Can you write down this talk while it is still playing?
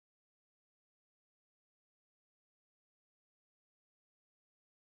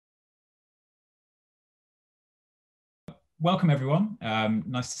welcome everyone.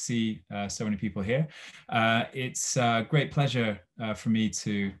 Nice to see so many people here. It's a great pleasure for me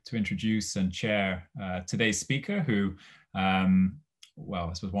to introduce and chair today's speaker, who, well,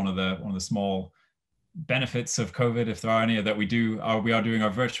 this was one of the small benefits of COVID, if there are any, that we are doing our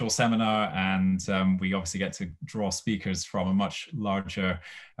virtual seminar, and we obviously get to draw speakers from a much larger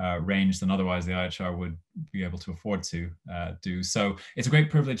range than otherwise the IHR would be able to afford to do. So it's a great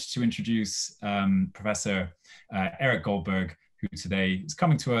privilege to introduce Professor Eric Goldberg, who today is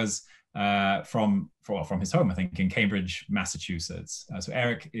coming to us from his home, I think, in Cambridge, Massachusetts. So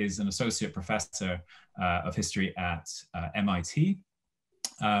Eric is an associate professor of history at MIT.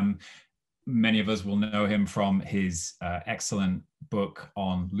 Many of us will know him from his excellent book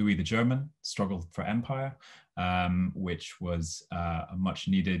on Louis the German, Struggle for Empire, which was a much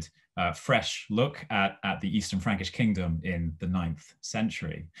needed fresh look at the Eastern Frankish Kingdom in the 9th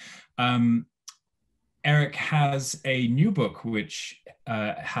century. Eric has a new book which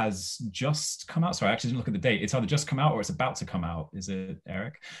has just come out. Sorry, I actually didn't look at the date. It's either just come out or it's about to come out. Is it,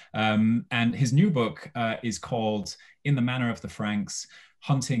 Eric? And his new book is called In the Manner of the Franks: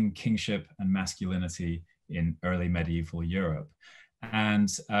 Hunting, Kingship, and Masculinity in Early Medieval Europe. And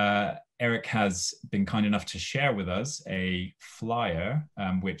Eric has been kind enough to share with us a flyer,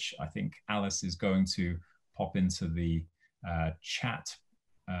 which I think Alice is going to pop into the chat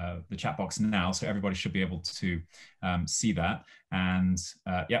box now, so everybody should be able to see that. And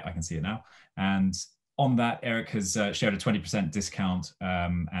yeah, I can see it now. And on that, Eric has shared a 20% discount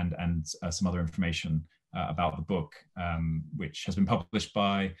and some other information about the book, which has been published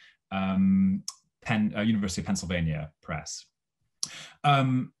by University of Pennsylvania Press.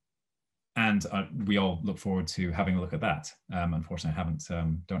 And we all look forward to having a look at that. Unfortunately, I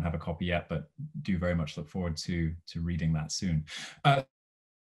don't have a copy yet, but do very much look forward to reading that soon.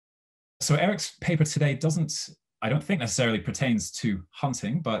 So Eric's paper today I don't think necessarily pertains to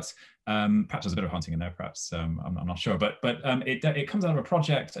hunting, but perhaps there's a bit of hunting in there, perhaps, I'm not sure, but it comes out of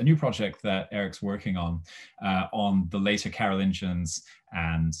a new project that Eric's working on the later Carolingians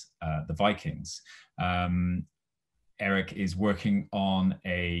and the Vikings. Eric is working on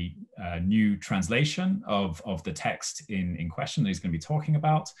a new translation of the text in question that he's going to be talking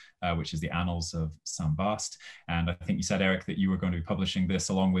about, which is the Annals of Saint-Vaast. And I think you said, Eric, that you were going to be publishing this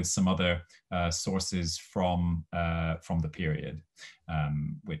along with some other sources from the period,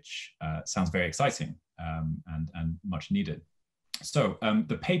 which sounds very exciting and much needed. So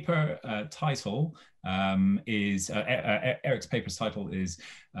the paper title is Eric's paper's title is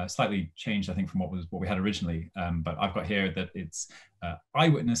slightly changed, I think, from what we had originally. But I've got here that it's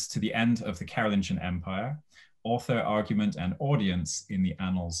Eyewitness to the End of the Carolingian Empire: Author, Argument, and Audience in the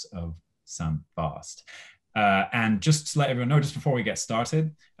Annals of Saint-Vaast. And just to let everyone know, just before we get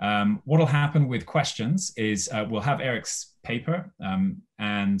started, what will happen with questions is we'll have Eric's paper,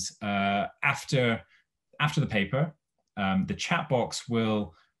 and after the paper, the chat box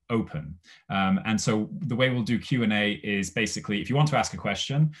will open. And so the way we'll do Q&A is basically, if you want to ask a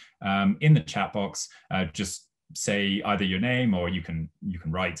question in the chat box, just say either your name, or you can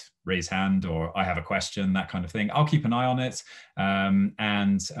write raise hand or I have a question, that kind of thing. I'll keep an eye on it,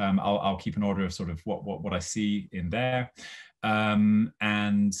 and I'll keep an order of sort of what I see in there. Yeah,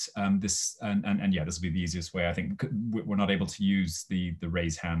 this will be the easiest way. I think we're not able to use the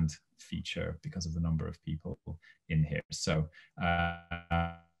raise hand feature because of the number of people in here. So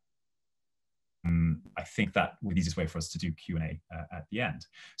I think that would be the easiest way for us to do Q&A at the end.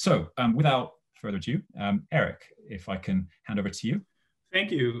 So without further ado, Eric, if I can hand over to you.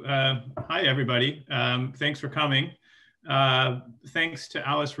 Thank you. Hi, everybody. Thanks for coming. Thanks to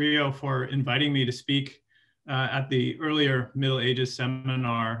Alice Rio for inviting me to speak at the earlier Middle Ages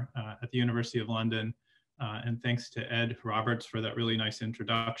seminar at the University of London. And thanks to Ed Roberts for that really nice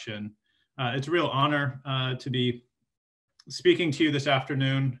introduction. It's a real honor to be speaking to you this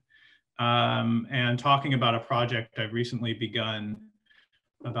afternoon and talking about a project I've recently begun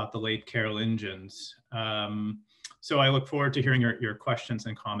about the late Carolingians. So I look forward to hearing your questions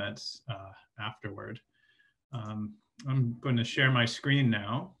and comments afterward. I'm going to share my screen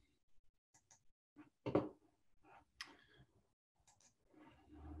now.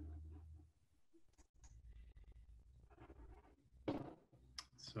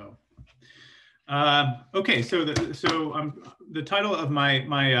 So, okay, so the title of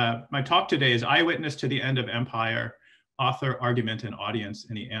my talk today is Eyewitness to the End of Empire: Author, Argument, and Audience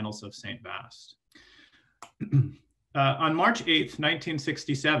in the Annals of Saint-Vaast. On March 8th,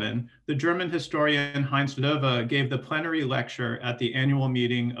 1967, the German historian Heinz Löwe gave the plenary lecture at the annual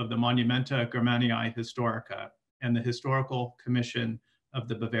meeting of the Monumenta Germaniae Historica and the Historical Commission of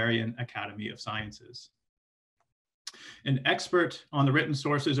the Bavarian Academy of Sciences. An expert on the written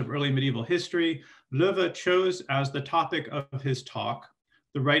sources of early medieval history, Löwe chose as the topic of his talk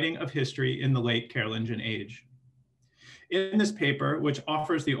the writing of history in the late Carolingian age. In this paper, which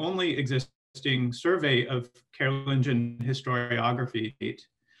offers the only existing survey of Carolingian historiography,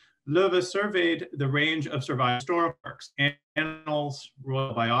 Löwe surveyed the range of survived historical works, annals,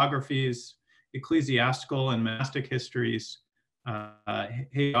 royal biographies, ecclesiastical and monastic histories,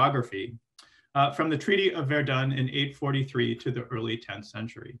 hagiography, from the Treaty of Verdun in 843 to the early 10th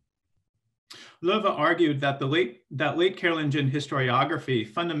century. Löwe argued that late Carolingian historiography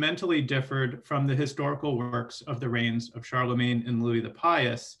fundamentally differed from the historical works of the reigns of Charlemagne and Louis the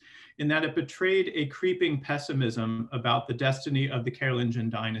Pious, in that it betrayed a creeping pessimism about the destiny of the Carolingian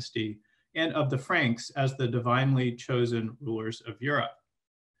dynasty and of the Franks as the divinely chosen rulers of Europe.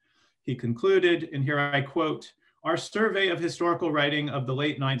 He concluded, and here I quote, "Our survey of historical writing of the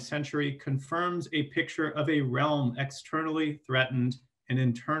late 9th century confirms a picture of a realm externally threatened and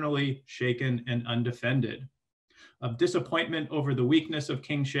internally shaken and undefended, of disappointment over the weakness of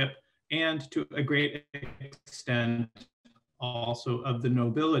kingship, and to a great extent also of the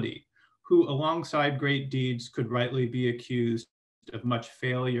nobility, who alongside great deeds could rightly be accused of much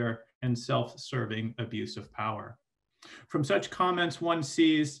failure and self-serving abuse of power." From such comments, one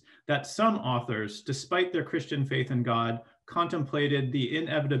sees that some authors, despite their Christian faith in God, contemplated the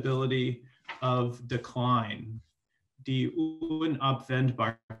inevitability of decline, die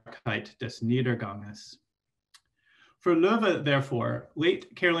Unabwendbarkeit des Niederganges. For Löwe, therefore,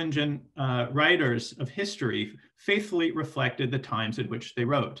 late Carolingian writers of history faithfully reflected the times in which they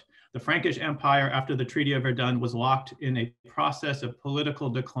wrote. The Frankish Empire after the Treaty of Verdun was locked in a process of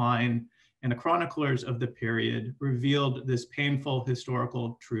political decline, and the chroniclers of the period revealed this painful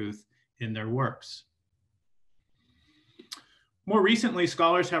historical truth in their works. More recently,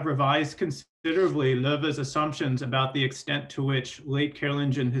 scholars have revised considerably Löwe's assumptions about the extent to which late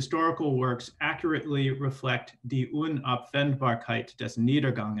Carolingian historical works accurately reflect die Unabwendbarkeit des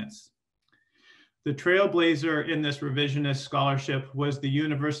Niederganges. The trailblazer in this revisionist scholarship was the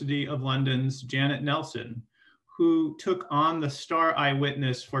University of London's Janet Nelson, who took on the star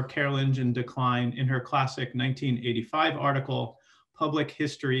eyewitness for Carolingian decline in her classic 1985 article, Public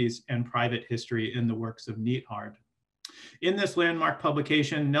Histories and Private History in the Works of Neathard. In this landmark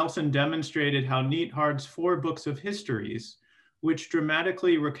publication, Nelson demonstrated how Neathard's 4 books of histories, which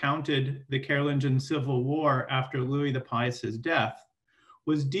dramatically recounted the Carolingian Civil War after Louis the Pious's death,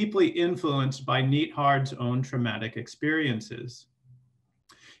 was deeply influenced by Neathard's own traumatic experiences.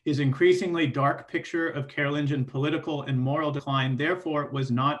 His increasingly dark picture of Carolingian political and moral decline, therefore,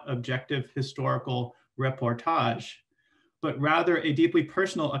 was not objective historical reportage, but rather a deeply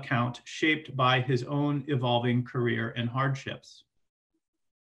personal account shaped by his own evolving career and hardships.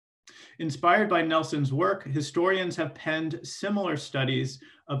 Inspired by Nelson's work, historians have penned similar studies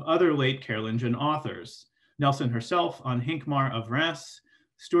of other late Carolingian authors. Nelson herself on Hincmar of Reims,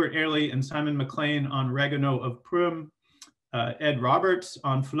 Stuart Airlie and Simon MacLean on Ragueneau of Prüm, Ed Roberts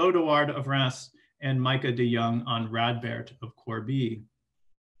on Flodoard of Reims, and Micah de Young on Radbert of Corbie.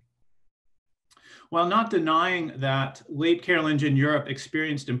 While not denying that late Carolingian Europe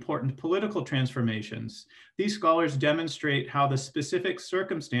experienced important political transformations, these scholars demonstrate how the specific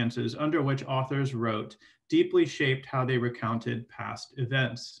circumstances under which authors wrote deeply shaped how they recounted past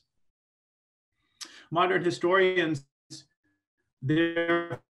events. Modern historians,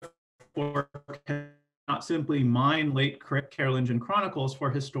 therefore, cannot simply mine late Carolingian chronicles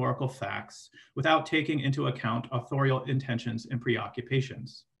for historical facts without taking into account authorial intentions and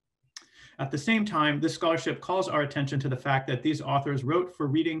preoccupations. At the same time, this scholarship calls our attention to the fact that these authors wrote for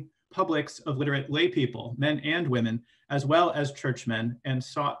reading publics of literate lay people, men and women, as well as churchmen, and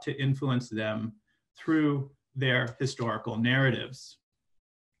sought to influence them through their historical narratives.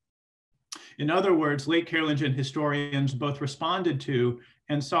 In other words, late Carolingian historians both responded to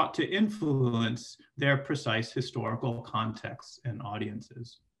and sought to influence their precise historical contexts and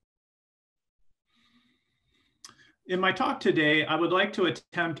audiences. In my talk today, I would like to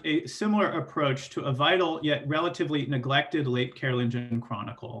attempt a similar approach to a vital yet relatively neglected late Carolingian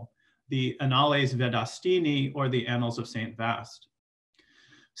chronicle, the Annales Vedastini, or the Annals of Saint-Vaast.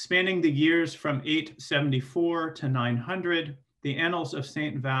 Spanning the years from 874 to 900, the Annals of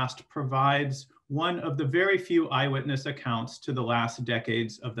Saint-Vaast provides one of the very few eyewitness accounts to the last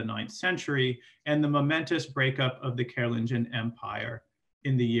decades of the 9th century and the momentous breakup of the Carolingian Empire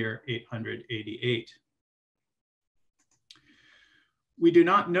in the year 888. We do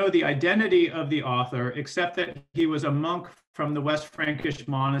not know the identity of the author, except that he was a monk from the West Frankish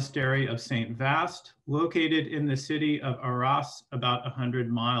monastery of Saint-Vaast, located in the city of Arras, about 100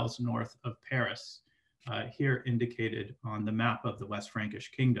 miles north of Paris. here indicated on the map of the West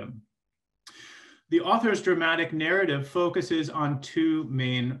Frankish kingdom. The author's dramatic narrative focuses on two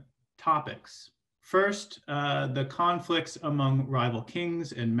main topics. First, the conflicts among rival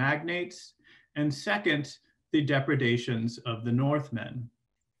kings and magnates, and second, the depredations of the Northmen.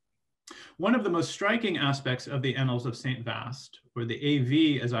 One of the most striking aspects of the Annals of Saint-Vaast, or the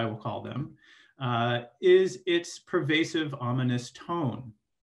AV as I will call them, is its pervasive ominous tone.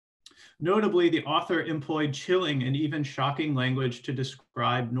 Notably, the author employed chilling and even shocking language to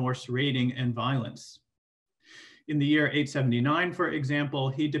describe Norse raiding and violence. In the year 879, for example,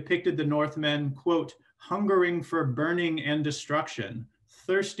 he depicted the Northmen, quote, hungering for burning and destruction,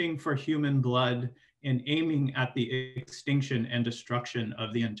 thirsting for human blood, and aiming at the extinction and destruction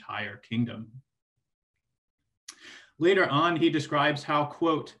of the entire kingdom. Later on, he describes how,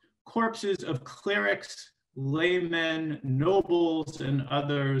 quote, corpses of clerics, laymen, nobles, and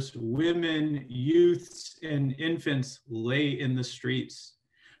others, women, youths, and infants lay in the streets.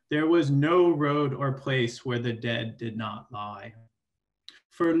 There was no road or place where the dead did not lie.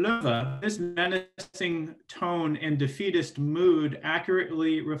 For Löwe, this menacing tone and defeatist mood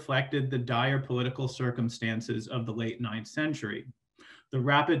accurately reflected the dire political circumstances of the late 9th century. The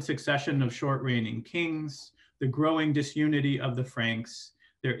rapid succession of short-reigning kings, the growing disunity of the Franks,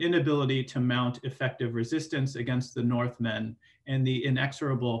 their inability to mount effective resistance against the Northmen, and the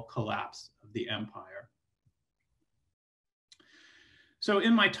inexorable collapse of the empire. So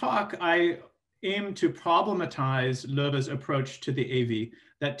in my talk, I aim to problematize Löwe's approach to the AV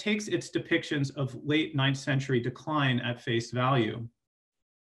that takes its depictions of late 9th century decline at face value.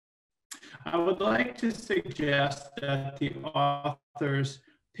 I would like to suggest that the author's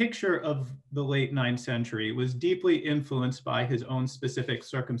picture of the late 9th century was deeply influenced by his own specific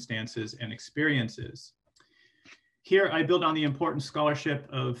circumstances and experiences. Here I build on the important scholarship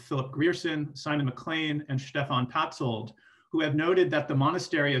of Philip Grierson, Simon MacLean, and Stefan Patzold, who have noted that the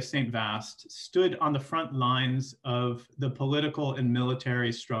monastery of Saint-Vaast stood on the front lines of the political and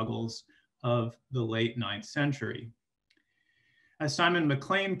military struggles of the late 9th century. As Simon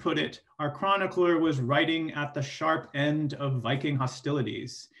MacLean put it, our chronicler was writing at the sharp end of Viking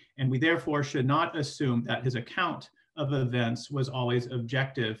hostilities, and we therefore should not assume that his account of events was always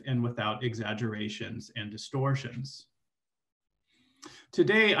objective and without exaggerations and distortions.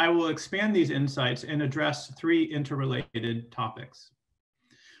 Today, I will expand these insights and address three interrelated topics.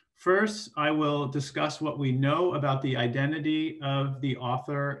 First, I will discuss what we know about the identity of the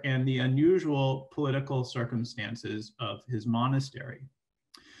author and the unusual political circumstances of his monastery.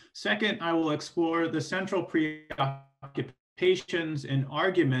 Second, I will explore the central preoccupations and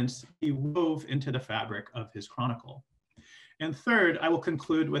arguments he wove into the fabric of his chronicle. And third, I will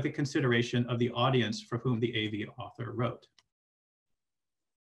conclude with a consideration of the audience for whom the AV author wrote.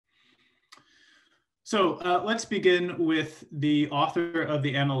 So let's begin with the author of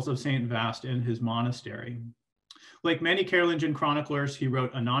the Annals of Saint-Vaast and his monastery. Like many Carolingian chroniclers, he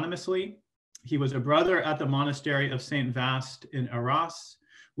wrote anonymously. He was a brother at the monastery of Saint-Vaast in Arras,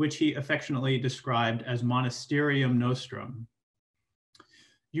 which he affectionately described as Monasterium Nostrum.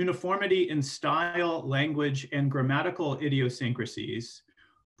 Uniformity in style, language, and grammatical idiosyncrasies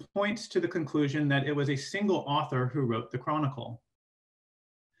points to the conclusion that it was a single author who wrote the chronicle.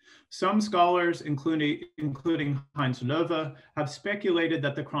 Some scholars, including Heinz Löwe, have speculated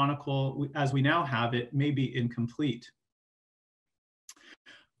that the chronicle, as we now have it, may be incomplete.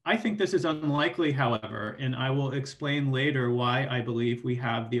 I think this is unlikely, however, and I will explain later why I believe we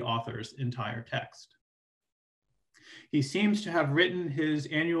have the author's entire text. He seems to have written his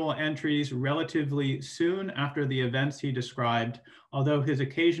annual entries relatively soon after the events he described, although his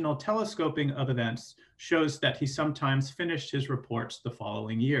occasional telescoping of events shows that he sometimes finished his reports the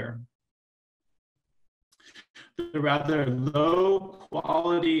following year. The rather low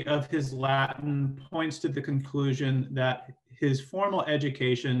quality of his Latin points to the conclusion that his formal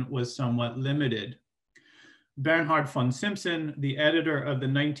education was somewhat limited. Bernhard von Simpson, the editor of the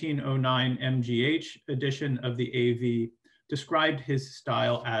 1909 MGH edition of the AV, described his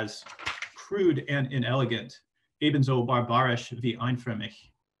style as crude and inelegant, ebenso barbarisch wie einförmig.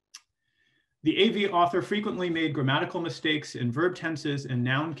 The AV author frequently made grammatical mistakes in verb tenses and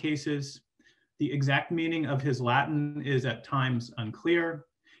noun cases. The exact meaning of his Latin is at times unclear,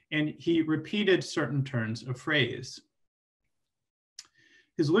 and he repeated certain turns of phrase.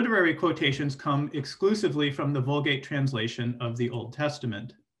 His literary quotations come exclusively from the Vulgate translation of the Old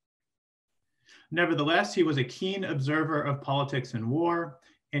Testament. Nevertheless, he was a keen observer of politics and war,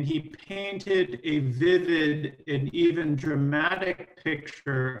 and he painted a vivid and even dramatic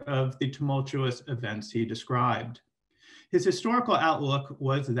picture of the tumultuous events he described. His historical outlook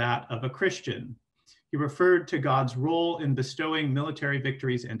was that of a Christian. He referred to God's role in bestowing military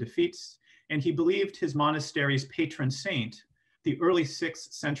victories and defeats, and he believed his monastery's patron saint, the early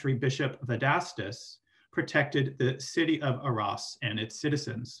 6th century bishop Vedastus, protected the city of Arras and its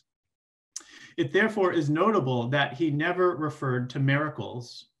citizens. It therefore is notable that he never referred to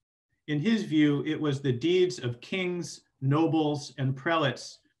miracles. In his view, it was the deeds of kings, nobles, and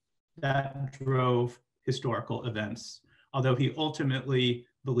prelates that drove historical events, although he ultimately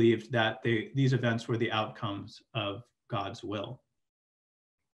believed that these events were the outcomes of God's will.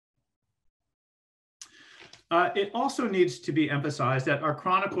 It also needs to be emphasized that our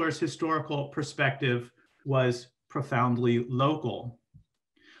chronicler's historical perspective was profoundly local.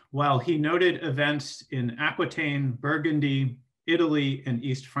 While he noted events in Aquitaine, Burgundy, Italy, and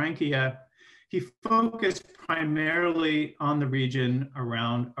East Francia, he focused primarily on the region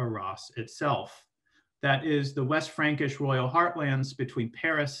around Arras itself. That is the West Frankish royal heartlands between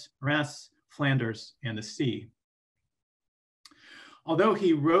Paris, Reims, Flanders, and the sea. Although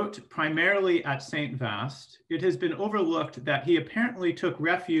he wrote primarily at Saint-Vaast, it has been overlooked that he apparently took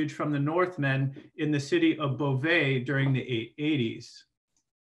refuge from the Northmen in the city of Beauvais during the 880s.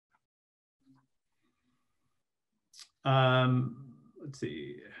 Let's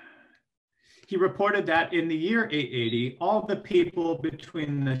see. He reported that in the year 880, all the people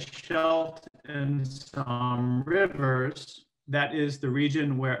between the Scheldt and Somme rivers, that is the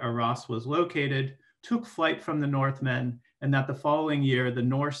region where Arras was located, took flight from the Northmen, and that the following year, the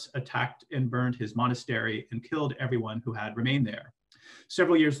Norse attacked and burned his monastery and killed everyone who had remained there.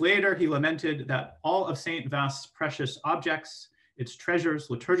 Several years later, he lamented that all of Saint-Vaast's precious objects, its treasures,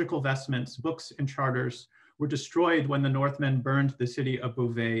 liturgical vestments, books, and charters were destroyed when the Northmen burned the city of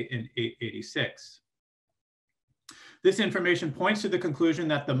Beauvais in 886. This information points to the conclusion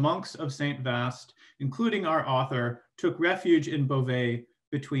that the monks of Saint-Vaast, including our author, took refuge in Beauvais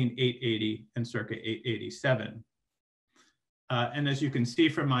between 880 and circa 887. And as you can see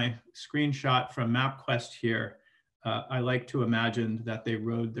from my screenshot from MapQuest here, I like to imagine that they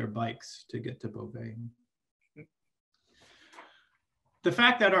rode their bikes to get to Beauvais. The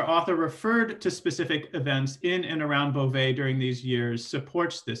fact that our author referred to specific events in and around Beauvais during these years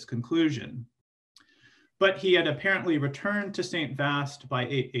supports this conclusion. But he had apparently returned to Saint-Vaast by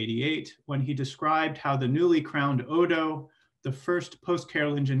 888 when he described how the newly crowned Odo, the first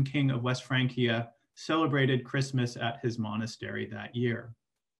post-Carolingian king of West Francia, celebrated Christmas at his monastery that year.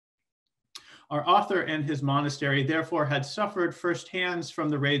 Our author and his monastery therefore had suffered firsthand from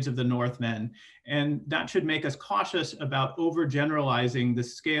the raids of the Northmen, and that should make us cautious about overgeneralizing the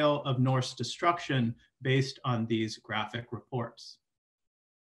scale of Norse destruction based on these graphic reports.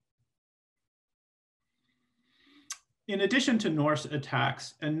 In addition to Norse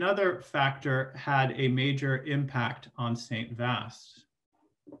attacks, another factor had a major impact on Saint-Vaast.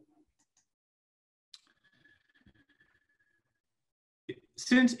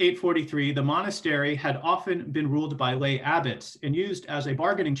 Since 843, the monastery had often been ruled by lay abbots and used as a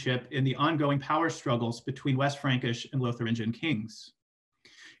bargaining chip in the ongoing power struggles between West Frankish and Lotharingian kings.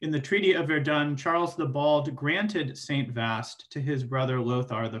 In the Treaty of Verdun, Charles the Bald granted Saint-Vaast to his brother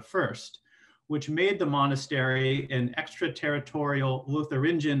Lothar I, which made the monastery an extraterritorial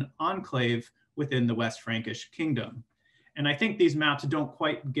Lotharingian enclave within the West Frankish kingdom. And I think these maps don't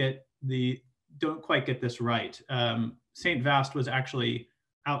quite get this right. Saint-Vaast was actually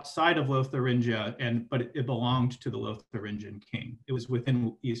outside of Lotharingia, but it belonged to the Lotharingian king. It was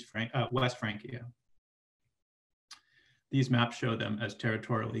within West Francia. These maps show them as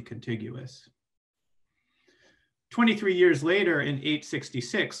territorially contiguous. 23 years later, in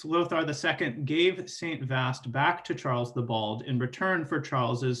 866, Lothar II gave Saint-Vaast back to Charles the Bald in return for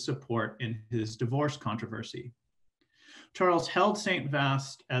Charles's support in his divorce controversy. Charles held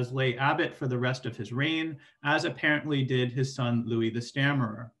Saint-Vaast as lay abbot for the rest of his reign, as apparently did his son Louis the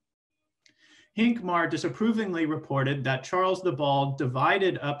Stammerer. Hincmar disapprovingly reported that Charles the Bald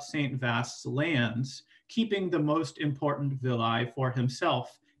divided up Saint-Vaast's lands, keeping the most important villae for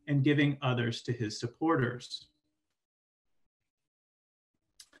himself and giving others to his supporters.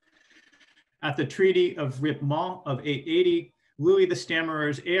 At the Treaty of Rippemont of 880, Louis the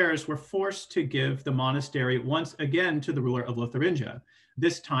Stammerer's heirs were forced to give the monastery once again to the ruler of Lotharingia,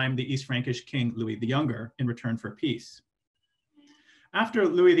 this time the East Frankish king Louis the Younger, in return for peace. After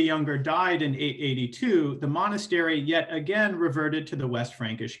Louis the Younger died in 882, the monastery yet again reverted to the West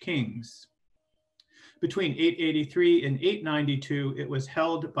Frankish kings. Between 883 and 892, it was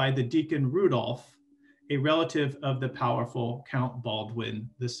held by the deacon Rudolf, a relative of the powerful Count Baldwin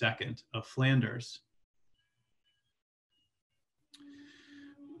II of Flanders.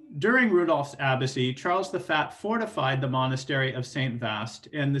 During Rudolf's abbacy, Charles the Fat fortified the monastery of Saint-Vaast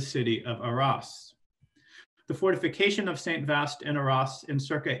and the city of Arras. The fortification of Saint-Vaast and Arras in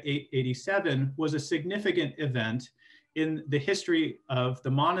circa 887 was a significant event in the history of the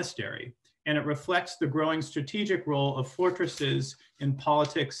monastery, and it reflects the growing strategic role of fortresses in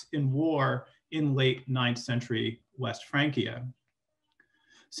politics in war in late 9th century West Francia.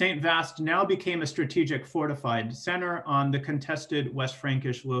 Saint-Vaast now became a strategic fortified center on the contested West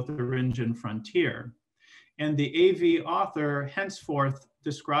Frankish Lotharingian frontier. And the AV author henceforth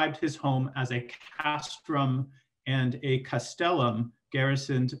described his home as a castrum and a castellum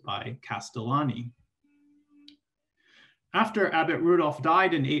garrisoned by Castellani. After Abbot Rudolf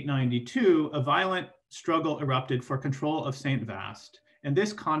died in 892, a violent struggle erupted for control of Saint-Vaast, and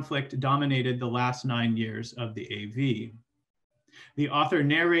this conflict dominated the last 9 years of the AV. The author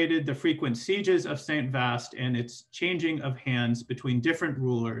narrated the frequent sieges of Saint-Vaast and its changing of hands between different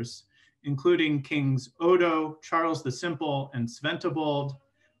rulers, including Kings Odo, Charles the Simple, and Sventibold,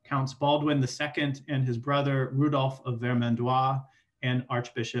 Counts Baldwin II and his brother Rudolf of Vermandois, and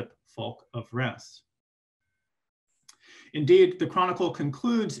Archbishop Fulk of Reims. Indeed, the chronicle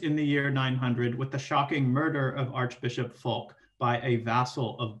concludes in the year 900 with the shocking murder of Archbishop Fulk by a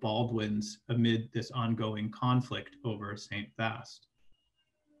vassal of Baldwin's amid this ongoing conflict over Saint-Vaast.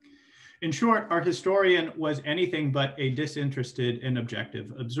 In short, our historian was anything but a disinterested and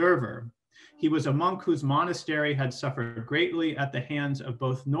objective observer. He was a monk whose monastery had suffered greatly at the hands of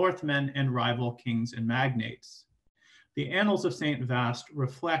both Northmen and rival kings and magnates. The Annals of Saint-Vaast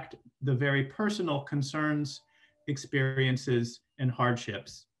reflect the very personal concerns, experiences, and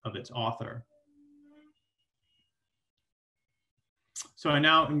hardships of its author. So I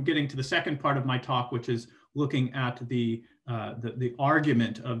now am getting to the second part of my talk, which is looking at the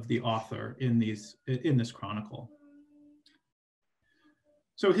argument of the author in this chronicle.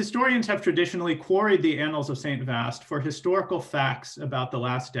 So historians have traditionally quarried the Annals of Saint-Vaast for historical facts about the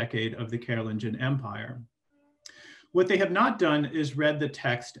last decade of the Carolingian Empire. What they have not done is read the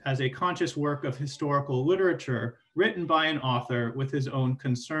text as a conscious work of historical literature written by an author with his own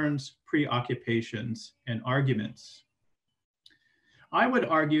concerns, preoccupations, and arguments. I would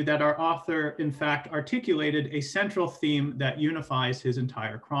argue that our author, in fact, articulated a central theme that unifies his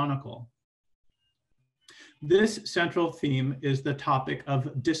entire chronicle. This central theme is the topic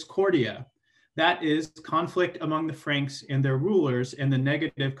of discordia, that is, conflict among the Franks and their rulers and the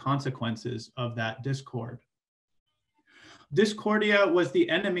negative consequences of that discord. Discordia was the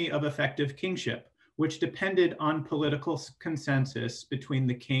enemy of effective kingship, which depended on political consensus between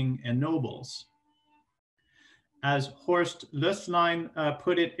the king and nobles. As Horst Lösslein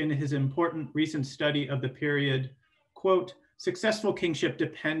put it in his important recent study of the period, quote, successful kingship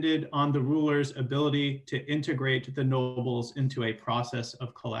depended on the ruler's ability to integrate the nobles into a process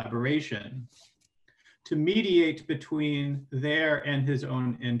of collaboration, to mediate between their and his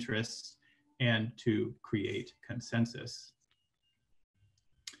own interests, and to create consensus.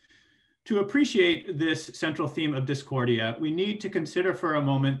 To appreciate this central theme of discordia, we need to consider for a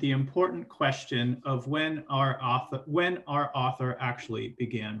moment the important question of when our author actually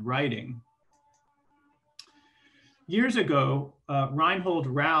began writing. Years ago, Reinhold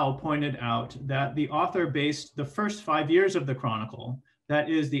Rau pointed out that the author based the first 5 years of the chronicle, that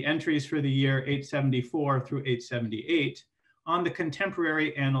is the entries for the year 874 through 878, on the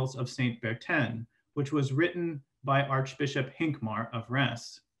contemporary Annals of Saint Bertin, which was written by Archbishop Hincmar of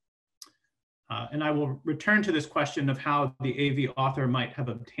Reims. And I will return to this question of how the AV author might have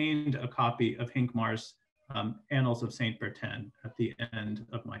obtained a copy of Hincmar's Annals of Saint Bertin at the end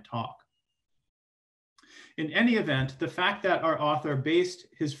of my talk. In any event, the fact that our author based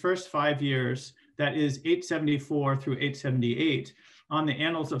his first 5 years, that is 874 through 878, on the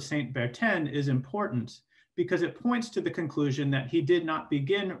Annals of Saint Bertin is important because it points to the conclusion that he did not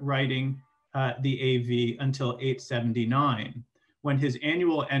begin writing the AV until 879. When his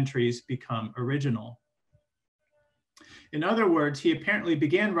annual entries become original. In other words, he apparently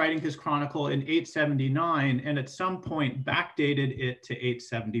began writing his chronicle in 879 and at some point backdated it to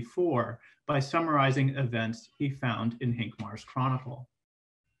 874 by summarizing events he found in Hincmar's chronicle.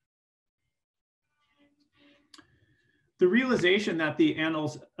 The realization that the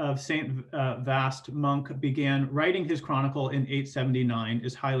Annals of Saint-Vaast monk began writing his chronicle in 879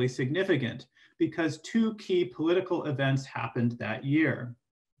 is highly significant because two key political events happened that year.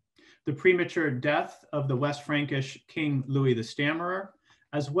 The premature death of the West Frankish King Louis the Stammerer,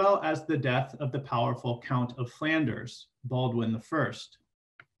 as well as the death of the powerful Count of Flanders, Baldwin I.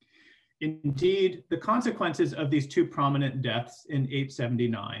 Indeed, the consequences of these two prominent deaths in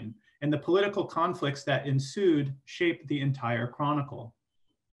 879 and the political conflicts that ensued shaped the entire chronicle.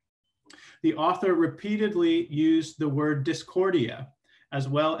 The author repeatedly used the word discordia, as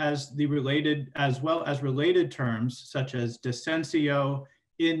well as related terms such as dissentio,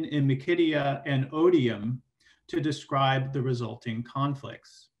 inimicitia, and odium to describe the resulting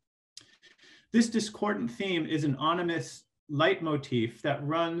conflicts. This discordant theme is an ominous leitmotif that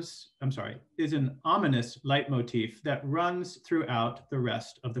runs throughout the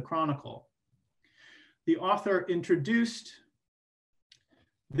rest of the chronicle. The author introduced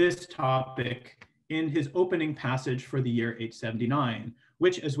this topic in his opening passage for the year 879,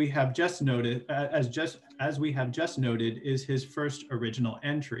 which, as we have just noted, is his first original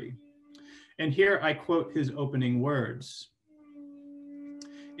entry. And here I quote his opening words.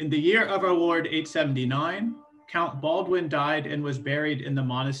 In the year of our Lord 879, Count Baldwin died and was buried in the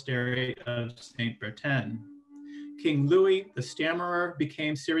monastery of Saint Bertin. King Louis, the Stammerer,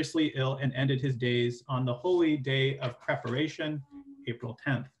 became seriously ill and ended his days on the holy day of preparation, April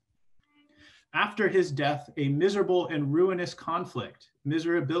 10th. After his death, a miserable and ruinous conflict,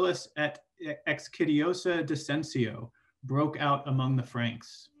 miserabilis et excitiosa dissentio, broke out among the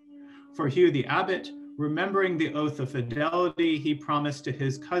Franks. For Hugh the Abbot, remembering the oath of fidelity he promised to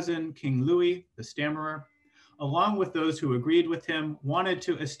his cousin, King Louis, the Stammerer, along with those who agreed with him, wanted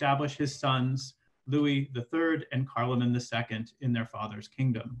to establish his sons, Louis III and Carloman II, in their father's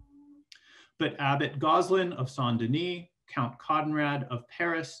kingdom. But Abbot Goslin of Saint-Denis, Count Conrad of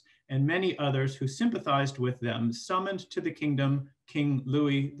Paris, and many others who sympathized with them summoned to the kingdom King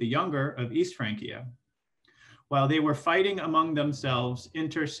Louis the Younger of East Francia. While they were fighting among themselves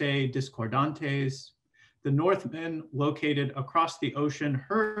inter se discordantes, the Northmen located across the ocean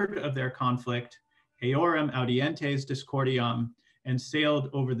heard of their conflict, eorum audientes discordiam, and sailed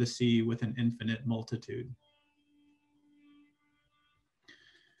over the sea with an infinite multitude.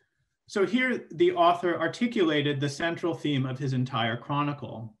 So here the author articulated the central theme of his entire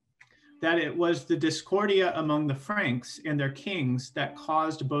chronicle, that it was the discordia among the Franks and their kings that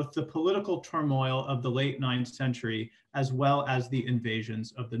caused both the political turmoil of the late 9th century as well as the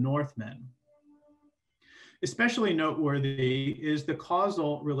invasions of the Northmen. Especially noteworthy is the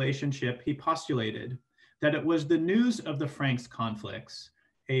causal relationship he postulated, that it was the news of the Franks' conflicts,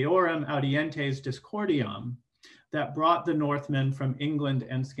 eorum audientes discordiam, that brought the Northmen from England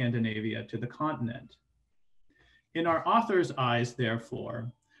and Scandinavia to the continent. In our author's eyes,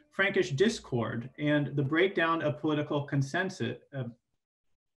 therefore, Frankish discord and the breakdown of political consensus,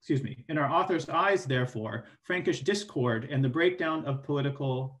 in our author's eyes, therefore, Frankish discord and the breakdown of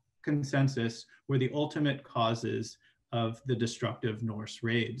political consensus were the ultimate causes of the destructive Norse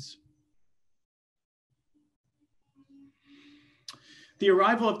raids. The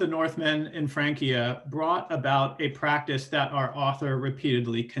arrival of the Northmen in Francia brought about a practice that our author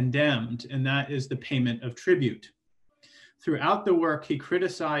repeatedly condemned, and that is the payment of tribute. Throughout the work, he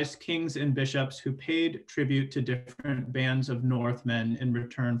criticized kings and bishops who paid tribute to different bands of Northmen in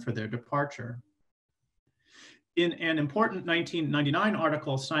return for their departure. In an important 1999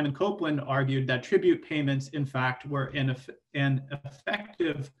 article, Simon Copeland argued that tribute payments, in fact, were an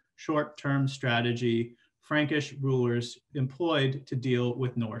effective short-term strategy Frankish rulers employed to deal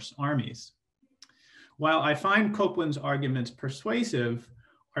with Norse armies. While I find Copeland's arguments persuasive,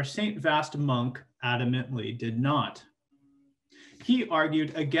 our Saint-Vaast monk adamantly did not. He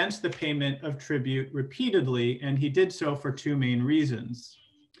argued against the payment of tribute repeatedly, and he did so for two main reasons.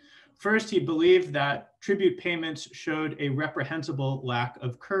 First, he believed that tribute payments showed a reprehensible lack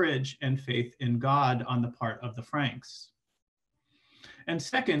of courage and faith in God on the part of the Franks. And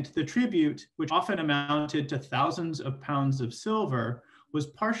second, the tribute, which often amounted to thousands of pounds of silver, was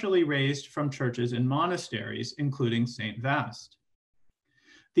partially raised from churches and monasteries, including Saint-Vaast.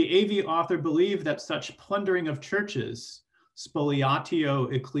 The AV author believed that such plundering of churches,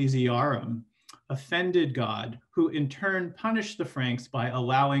 spoliatio ecclesiarum, offended God, who in turn punished the Franks by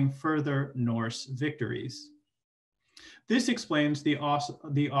allowing further Norse victories. This explains the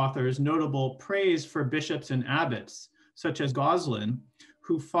author's notable praise for bishops and abbots, such as Goslin,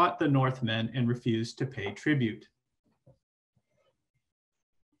 who fought the Northmen and refused to pay tribute.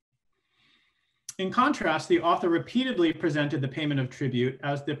 In contrast, the author repeatedly presented the payment of tribute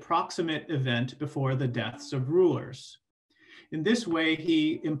as the proximate event before the deaths of rulers. In this way,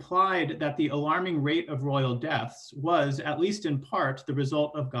 he implied that the alarming rate of royal deaths was, at least in part, the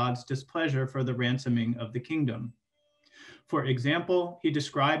result of God's displeasure for the ransoming of the kingdom. For example, he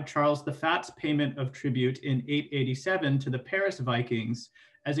described Charles the Fat's payment of tribute in 887 to the Paris Vikings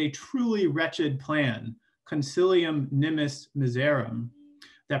as a truly wretched plan, concilium nimis miserum,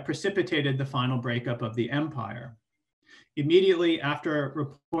 that precipitated the final breakup of the empire. Immediately after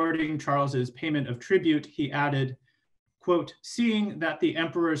reporting Charles's payment of tribute, he added, quote, "Seeing that the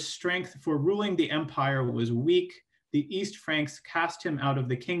emperor's strength for ruling the empire was weak, the East Franks cast him out of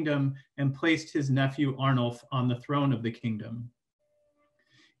the kingdom and placed his nephew Arnulf on the throne of the kingdom.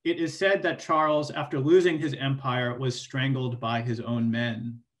 It is said that Charles, after losing his empire, was strangled by his own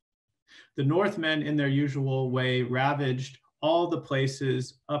men. The Northmen, in their usual way, ravaged all the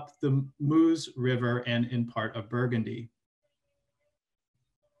places up the Meuse River and in part of Burgundy.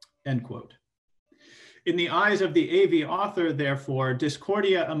 End quote. In the eyes of the AV author, therefore,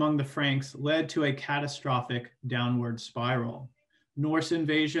 discordia among the Franks led to a catastrophic downward spiral. Norse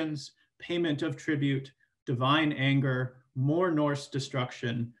invasions, payment of tribute, divine anger, more Norse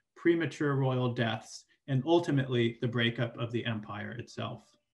destruction, premature royal deaths, and ultimately the breakup of the empire itself.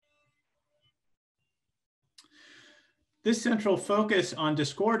 This central focus on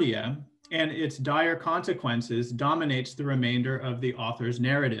discordia and its dire consequences dominates the remainder of the author's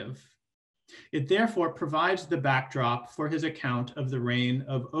narrative. It therefore provides the backdrop for his account of the reign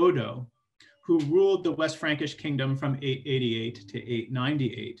of Odo, who ruled the West Frankish kingdom from 888 to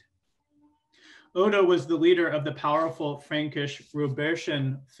 898. Odo was the leader of the powerful Frankish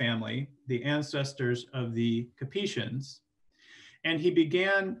Robertian family, the ancestors of the Capetians, and he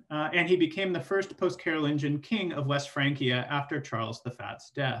became the first post-Carolingian king of West Francia after Charles the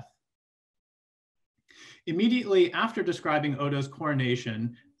Fat's death. Immediately after describing Odo's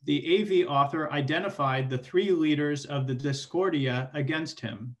coronation, the AV author identified the three leaders of the discordia against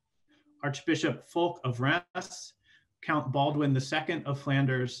him: Archbishop Fulk of Reims, Count Baldwin II of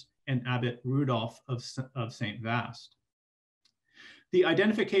Flanders, and Abbot Rudolf of Saint-Vaast. The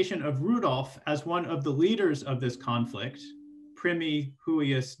identification of Rudolf as one of the leaders of this conflict, primi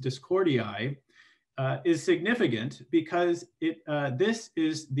huius discordiae, is significant because this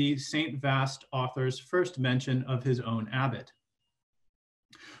is the Saint-Vaast author's first mention of his own abbot.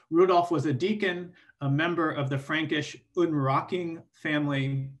 Rudolf was a deacon, a member of the Frankish Unraking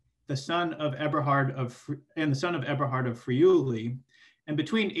family, the son of Eberhard of Friuli, and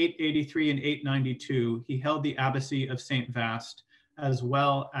between 883 and 892, he held the abbacy of Saint-Vaast as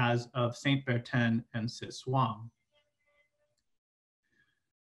well as of Saint-Bertin and Cizouan.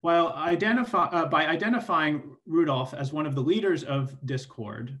 While by identifying Rudolf as one of the leaders of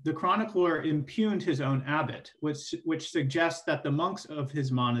discord, the chronicler impugned his own abbot, which suggests that the monks of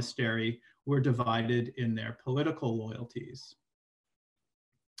his monastery were divided in their political loyalties.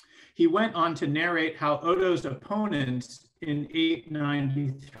 He went on to narrate how Odo's opponents in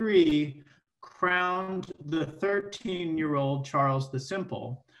 893 crowned the 13-year-old Charles the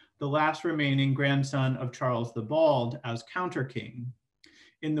Simple, the last remaining grandson of Charles the Bald, as counter-king.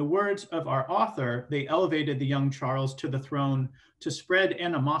 In the words of our author, they elevated the young Charles to the throne to spread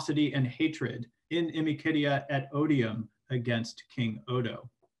animosity and hatred, in imicitia et odium, against King Odo.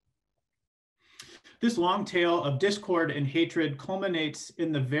 This long tale of discord and hatred culminates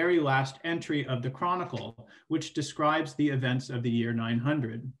in the very last entry of the chronicle, which describes the events of the year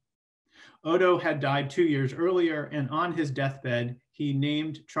 900. Odo had died 2 years earlier, and on his deathbed, he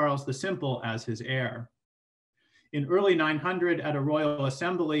named Charles the Simple as his heir. In early 900, at a royal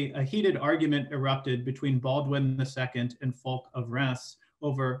assembly, a heated argument erupted between Baldwin II and Fulk of Reims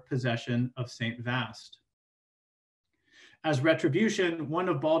over possession of Saint-Vaast. As retribution, one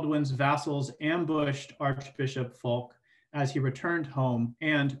of Baldwin's vassals ambushed Archbishop Fulk as he returned home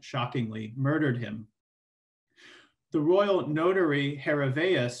and, shockingly, murdered him. The royal notary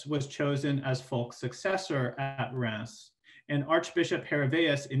Heriveius was chosen as Fulk's successor at Reims, and Archbishop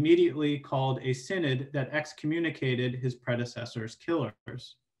Heriveius immediately called a synod that excommunicated his predecessor's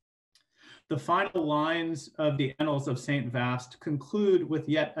killers. The final lines of the Annals of Saint-Vaast conclude with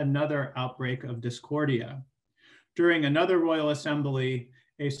yet another outbreak of discordia. During another royal assembly,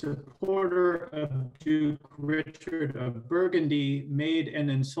 a supporter of Duke Richard of Burgundy made an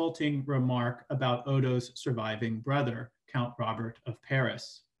insulting remark about Odo's surviving brother, Count Robert of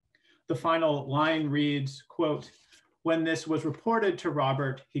Paris. The final line reads, quote, "When this was reported to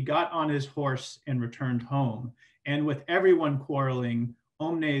Robert, he got on his horse and returned home, and with everyone quarreling,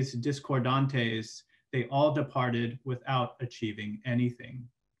 omnes discordantes, they all departed without achieving anything."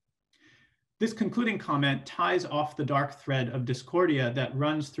 This concluding comment ties off the dark thread of discordia that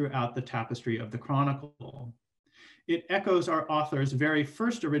runs throughout the tapestry of the chronicle. It echoes our author's very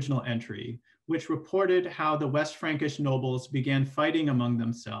first original entry, which reported how the West Frankish nobles began fighting among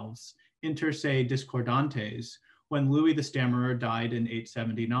themselves, inter se discordantes, when Louis the Stammerer died in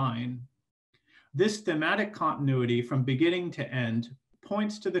 879. This thematic continuity from beginning to end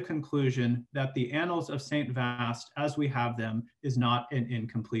points to the conclusion that the Annals of Saint-Vaast, as we have them, is not an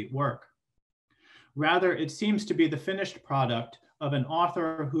incomplete work. Rather, it seems to be the finished product of an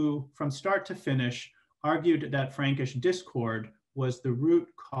author who, from start to finish, argued that Frankish discord was the root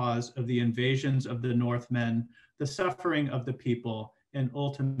cause of the invasions of the Northmen, the suffering of the people, and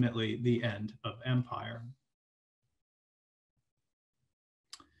ultimately the end of empire.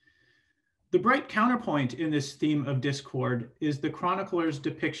 The bright counterpoint in this theme of discord is the chronicler's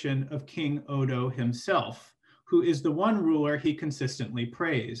depiction of King Odo himself, who is the one ruler he consistently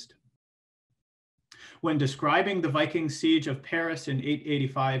praised. When describing the Viking siege of Paris in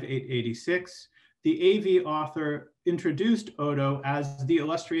 885-886, the AV author introduced Odo as the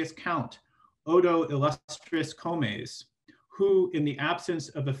illustrious Count, Odo Illustris Comes, who, in the absence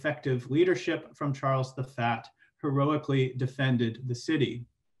of effective leadership from Charles the Fat, heroically defended the city.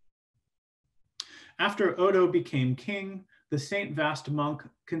 After Odo became king, the Saint-Vaast monk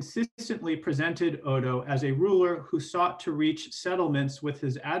consistently presented Odo as a ruler who sought to reach settlements with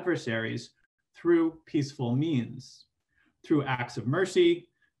his adversaries through peaceful means, through acts of mercy,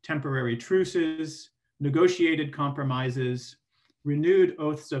 temporary truces, negotiated compromises, renewed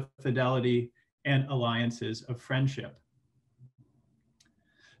oaths of fidelity, and alliances of friendship.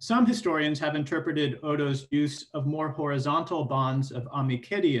 Some historians have interpreted Odo's use of more horizontal bonds of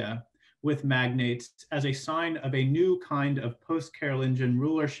amicitia with magnates as a sign of a new kind of post-Carolingian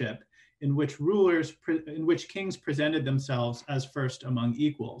rulership in which kings presented themselves as first among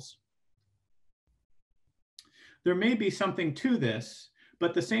equals. There may be something to this,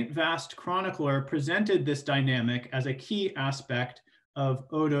 but the Saint-Vaast chronicler presented this dynamic as a key aspect of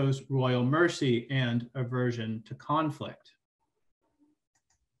Odo's royal mercy and aversion to conflict.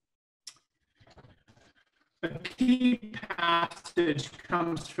 A key passage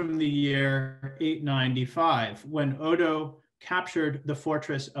comes from the year 895, when Odo captured the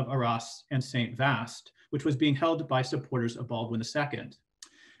fortress of Arras and Saint-Vaast, which was being held by supporters of Baldwin II.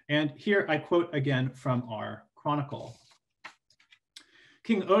 And here I quote again from our chronicle.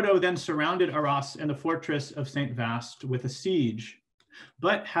 King Odo then surrounded Arras and the fortress of Saint-Vaast with a siege.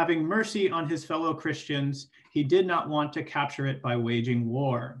 But having mercy on his fellow Christians, he did not want to capture it by waging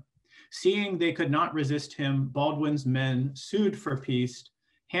war. Seeing they could not resist him, Baldwin's men sued for peace,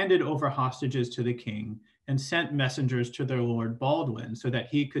 handed over hostages to the king, and sent messengers to their lord Baldwin so that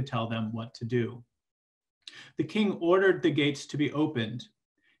he could tell them what to do. The king ordered the gates to be opened.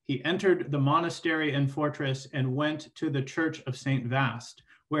 He entered the monastery and fortress and went to the church of Saint-Vaast,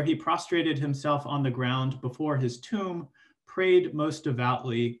 where he prostrated himself on the ground before his tomb, prayed most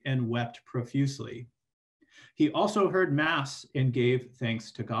devoutly, and wept profusely. He also heard mass and gave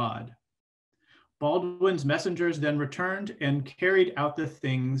thanks to God. Baldwin's messengers then returned and carried out the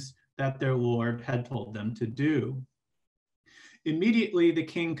things that their lord had told them to do. Immediately, the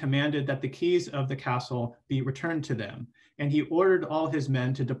king commanded that the keys of the castle be returned to them, and he ordered all his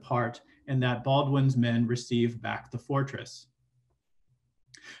men to depart and that Baldwin's men receive back the fortress.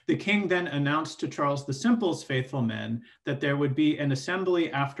 The king then announced to Charles the Simple's faithful men that there would be an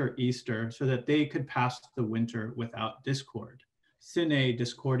assembly after Easter so that they could pass the winter without discord. Sine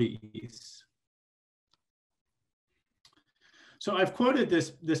discordiis. So I've quoted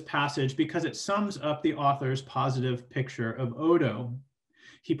this passage because it sums up the author's positive picture of Odo.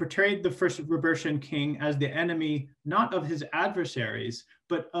 He portrayed the first Robertian king as the enemy, not of his adversaries,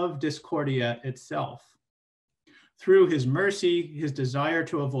 but of discordia itself. Through his mercy, his desire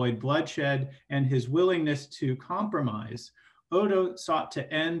to avoid bloodshed, and his willingness to compromise, Odo sought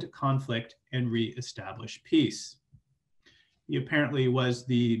to end conflict and re-establish peace. He apparently was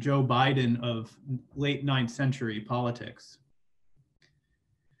the Joe Biden of late 9th century politics.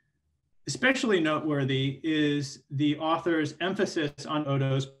 Especially noteworthy is the author's emphasis on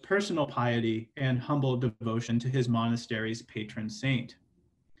Odo's personal piety and humble devotion to his monastery's patron saint.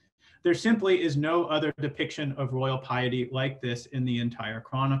 There simply is no other depiction of royal piety like this in the entire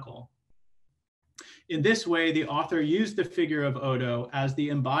chronicle. In this way, the author used the figure of Odo as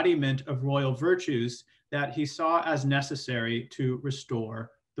the embodiment of royal virtues that he saw as necessary to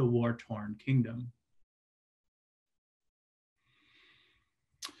restore the war-torn kingdom.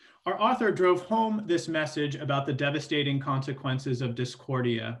 Our author drove home this message about the devastating consequences of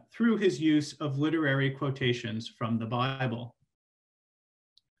discordia through his use of literary quotations from the Bible.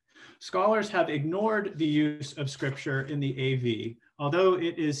 Scholars have ignored the use of scripture in the AV, although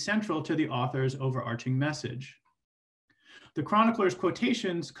it is central to the author's overarching message. The chronicler's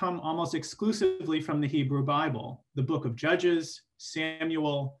quotations come almost exclusively from the Hebrew Bible, the book of Judges,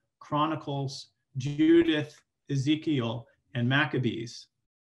 Samuel, Chronicles, Judith, Ezekiel, and Maccabees.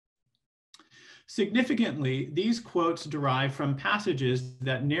 Significantly, these quotes derive from passages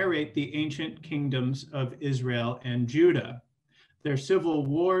that narrate the ancient kingdoms of Israel and Judah, their civil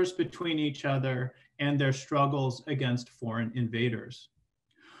wars between each other, and their struggles against foreign invaders.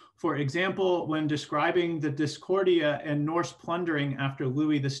 For example, when describing the Discordia and Norse plundering after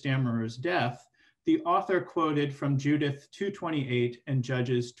Louis the Stammerer's death, the author quoted from Judith 2:28 and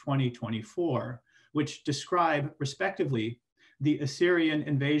Judges 20:24, which describe, respectively, the Assyrian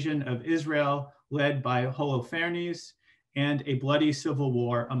invasion of Israel led by Holofernes and a bloody civil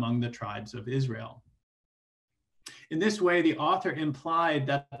war among the tribes of Israel. In this way, the author implied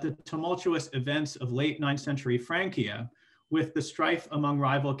that the tumultuous events of late 9th century Francia, with the strife among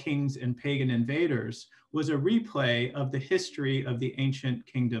rival kings and pagan invaders, was a replay of the history of the ancient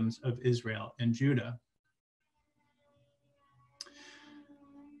kingdoms of Israel and Judah.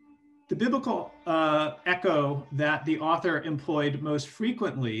 The biblical echo that the author employed most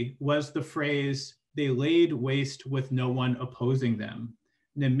frequently was the phrase, "they laid waste with no one opposing them."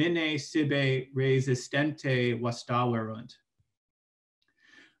 Nemine sibe resistente vastaverunt.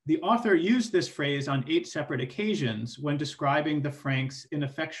 The author used this phrase on 8 separate occasions when describing the Franks'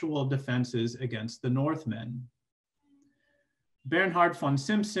 ineffectual defenses against the Northmen. Bernhard von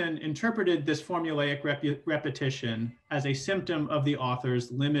Simpson interpreted this formulaic repetition as a symptom of the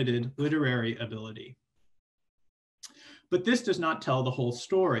author's limited literary ability. But this does not tell the whole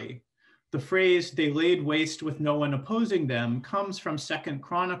story. The phrase, "they laid waste with no one opposing them," comes from 2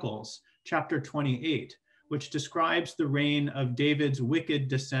 Chronicles, chapter 28, which describes the reign of David's wicked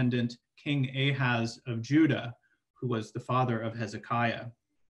descendant, King Ahaz of Judah, who was the father of Hezekiah.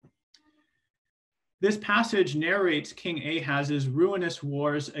 This passage narrates King Ahaz's ruinous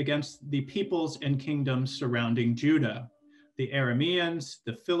wars against the peoples and kingdoms surrounding Judah, the Arameans,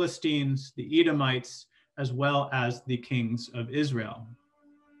 the Philistines, the Edomites, as well as the kings of Israel.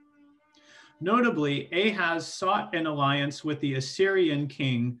 Notably, Ahaz sought an alliance with the Assyrian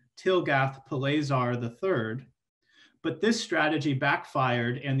king Tilgath-Pileser III, but this strategy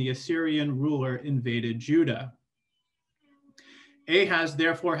backfired and the Assyrian ruler invaded Judah. Ahaz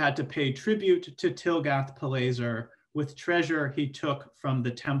therefore had to pay tribute to Tilgath-Pileser with treasure he took from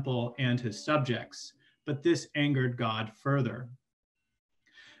the temple and his subjects, but this angered God further.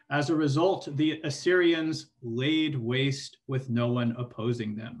 As a result, the Assyrians laid waste with no one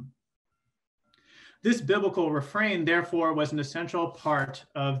opposing them. This biblical refrain, therefore, was an essential part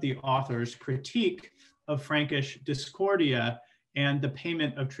of the author's critique of Frankish discordia and the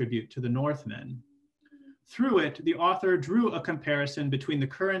payment of tribute to the Northmen. Through it, the author drew a comparison between the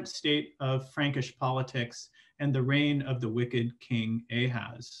current state of Frankish politics and the reign of the wicked King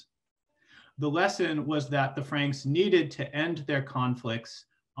Ahaz. The lesson was that the Franks needed to end their conflicts,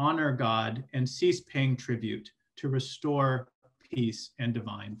 honor God, and cease paying tribute to restore peace and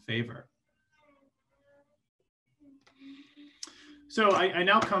divine favor. So I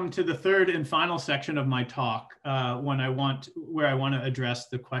now come to the third and final section of my talk, where I want to address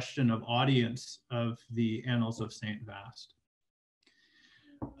the question of audience of the Annals of Saint-Vaast.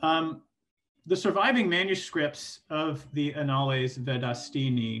 The surviving manuscripts of the Annales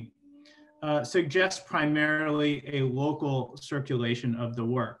Vedastini suggest primarily a local circulation of the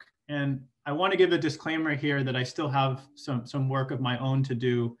work. And I want to give a disclaimer here that I still have some work of my own to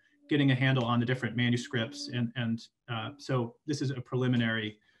do getting a handle on the different manuscripts. So this is a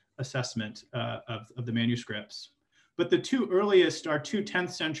preliminary assessment of the manuscripts. But the two earliest are two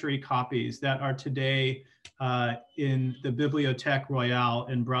 10th century copies that are today in the Bibliothèque Royale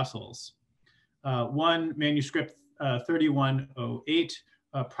in Brussels. One manuscript 3108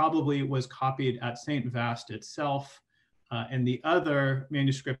 probably was copied at Saint-Vaast itself, and the other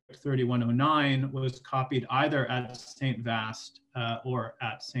manuscript 3109 was copied either at Saint-Vaast or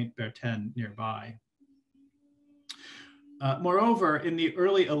at Saint-Bertin nearby. Moreover, in the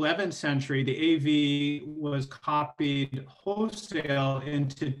early 11th century, the AV was copied wholesale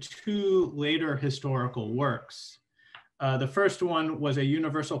into two later historical works. The first one was a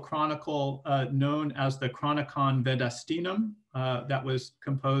universal chronicle known as the Chronicon Vedastinum that was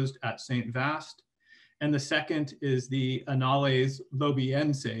composed at Saint-Vaast. And the second is the Annales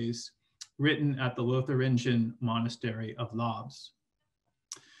Lobienses, written at the Lotharingian monastery of Labs.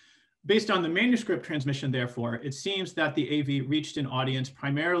 Based on the manuscript transmission, therefore, it seems that the AV reached an audience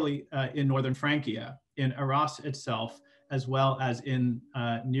primarily in northern Francia, in Arras itself, as well as in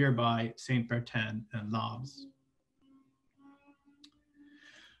nearby Saint-Bertin and Labs.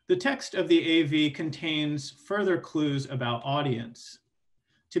 The text of the AV contains further clues about audience.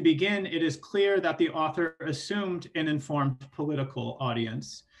 To begin, it is clear that the author assumed an informed political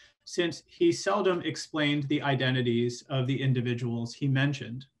audience, since he seldom explained the identities of the individuals he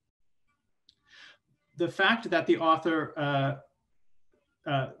mentioned. The fact that the author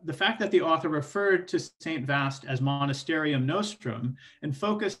the fact that the author referred to Saint-Vaast as Monasterium Nostrum and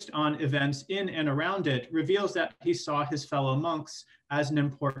focused on events in and around it reveals that he saw his fellow monks as an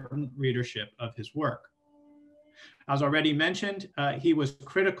important readership of his work. As already mentioned, he was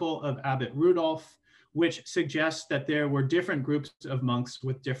critical of Abbot Rudolf, which suggests that there were different groups of monks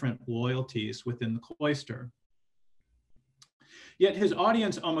with different loyalties within the cloister. Yet his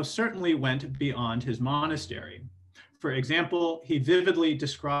audience almost certainly went beyond his monastery. For example, he vividly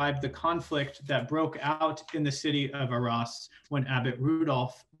described the conflict that broke out in the city of Arras when Abbot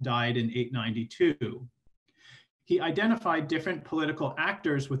Rudolf died in 892. He identified different political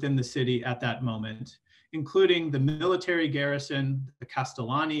actors within the city at that moment, including the military garrison, the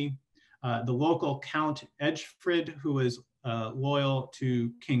Castellani, the local Count Edgefrid, who was loyal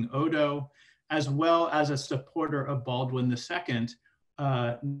to King Odo, as well as a supporter of Baldwin II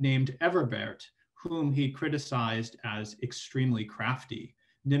named Everbert, whom he criticized as extremely crafty,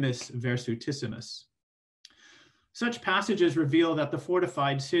 nimis versutissimus. Such passages reveal that the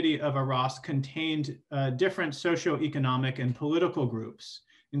fortified city of Arras contained different socioeconomic and political groups,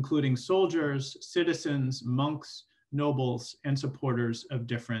 including soldiers, citizens, monks, nobles, and supporters of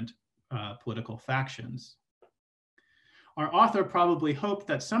different political factions. Our author probably hoped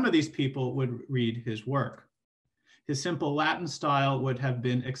that some of these people would read his work. His simple Latin style would have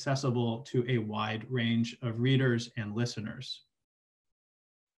been accessible to a wide range of readers and listeners.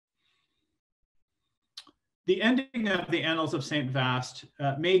 The ending of the Annals of Saint-Vaast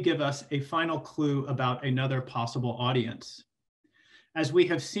may give us a final clue about another possible audience. As we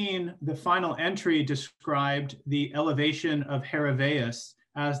have seen, the final entry described the elevation of Heraclius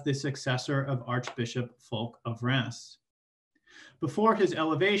as the successor of Archbishop Fulk of Reims. Before his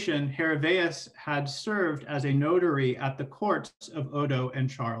elevation, Heraclius had served as a notary at the courts of Odo and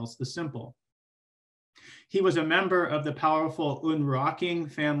Charles the Simple. He was a member of the powerful Unraking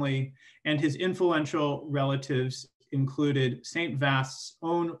family, and his influential relatives included Saint-Vaast's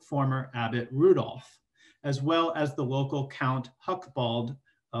own former abbot Rudolf, as well as the local Count Hucbald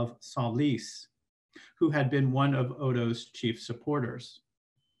of Saint-Vaast, who had been one of Odo's chief supporters.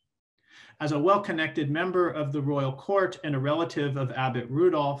 As a well-connected member of the royal court and a relative of Abbot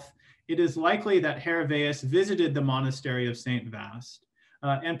Rudolf, it is likely that Heraclius visited the monastery of Saint-Vaast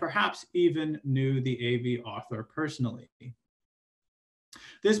and perhaps even knew the AV author personally.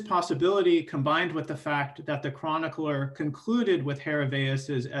 This possibility, combined with the fact that the chronicler concluded with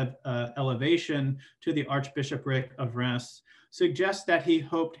Heraclius's elevation to the archbishopric of Reims, suggests that he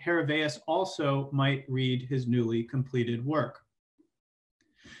hoped Heraclius also might read his newly completed work.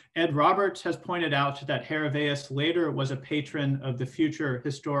 Ed Roberts has pointed out that Heraclius later was a patron of the future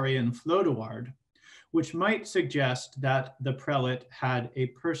historian Flodoard, which might suggest that the prelate had a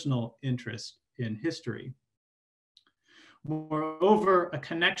personal interest in history. Moreover, a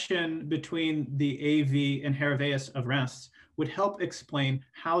connection between the AV and Heraclius of Reims would help explain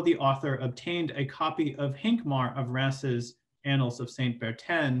how the author obtained a copy of Hincmar of Reims' Annals of Saint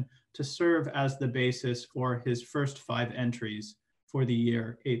Bertin to serve as the basis for his first 5 entries for the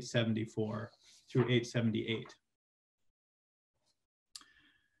year 874 through 878.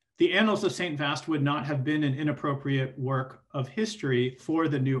 The Annals of Saint-Vaast would not have been an inappropriate work of history for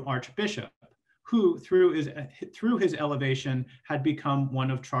the new archbishop, who through his elevation had become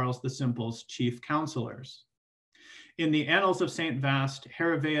one of Charles the Simple's chief counselors. In the Annals of Saint-Vaast,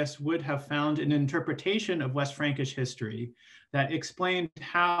 Heraclius would have found an interpretation of West Frankish history that explained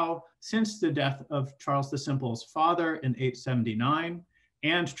how, since the death of Charles the Simple's father in 879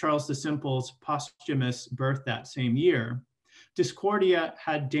 and Charles the Simple's posthumous birth that same year, discordia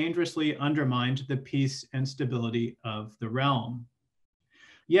had dangerously undermined the peace and stability of the realm.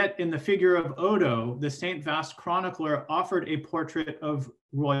 Yet in the figure of Odo, the Saint-Vaast chronicler offered a portrait of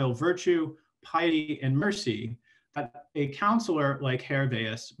royal virtue, piety, and mercy that a counselor like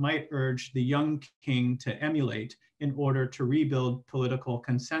Heraclius might urge the young king to emulate in order to rebuild political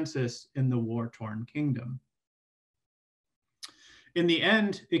consensus in the war-torn kingdom. In the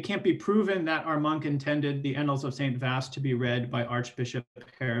end, it can't be proven that our monk intended the Annals of Saint-Vaast to be read by Archbishop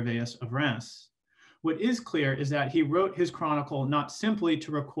Heraclius of Reims. What is clear is that he wrote his chronicle not simply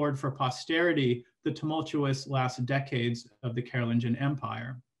to record for posterity the tumultuous last decades of the Carolingian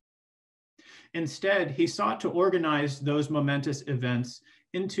Empire. Instead, he sought to organize those momentous events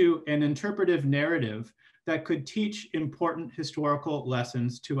into an interpretive narrative that could teach important historical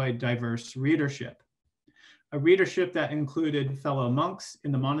lessons to a diverse readership. A readership that included fellow monks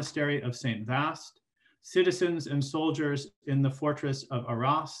in the monastery of Saint-Vaast, citizens and soldiers in the fortress of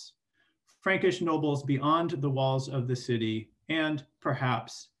Arras, Frankish nobles beyond the walls of the city, and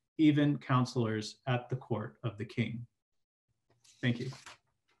perhaps even counselors at the court of the king. Thank you.